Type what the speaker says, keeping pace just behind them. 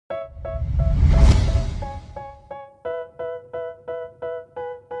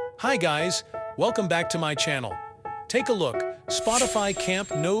Hi guys, welcome back to my channel. Take a look, Spotify Camp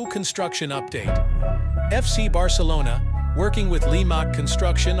Nou construction update. FC Barcelona, working with Limac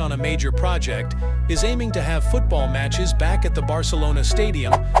Construction on a major project, is aiming to have football matches back at the Barcelona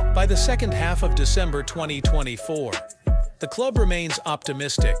stadium by the second half of December 2024. The club remains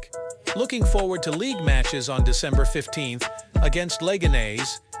optimistic, looking forward to league matches on December 15th against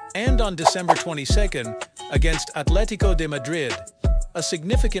Leganés and on December 22nd against Atlético de Madrid, a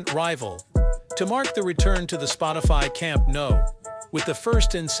significant rival, to mark the return to the Spotify Camp Nou, with the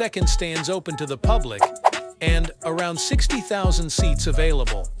first and second stands open to the public and around 60,000 seats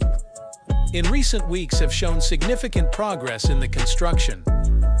available. In recent weeks have shown significant progress in the construction.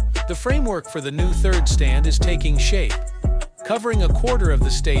 The framework for the new third stand is taking shape, covering a quarter of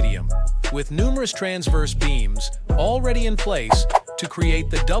the stadium, with numerous transverse beams already in place to create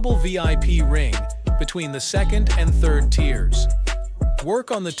the double VIP ring between the second and third tiers.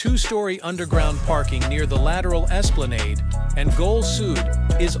 Work on the two-story underground parking near the lateral esplanade and Goal Sud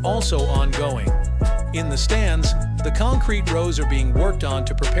is also ongoing. In the stands, the concrete rows are being worked on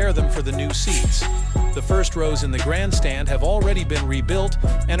to prepare them for the new seats. The first rows in the grandstand have already been rebuilt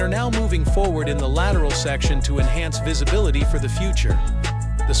and are now moving forward in the lateral section to enhance visibility for the future.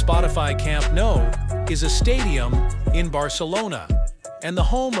 The Spotify Camp Nou is a stadium in Barcelona and the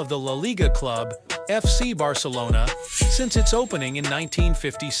home of the La Liga club FC Barcelona since its opening in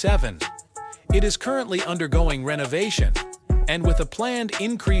 1957. It is currently undergoing renovation, and with a planned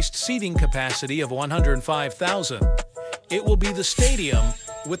increased seating capacity of 105,000, it will be the stadium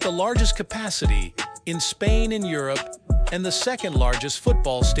with the largest capacity in Spain and Europe and the second largest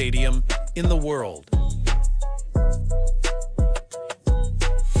football stadium in the world.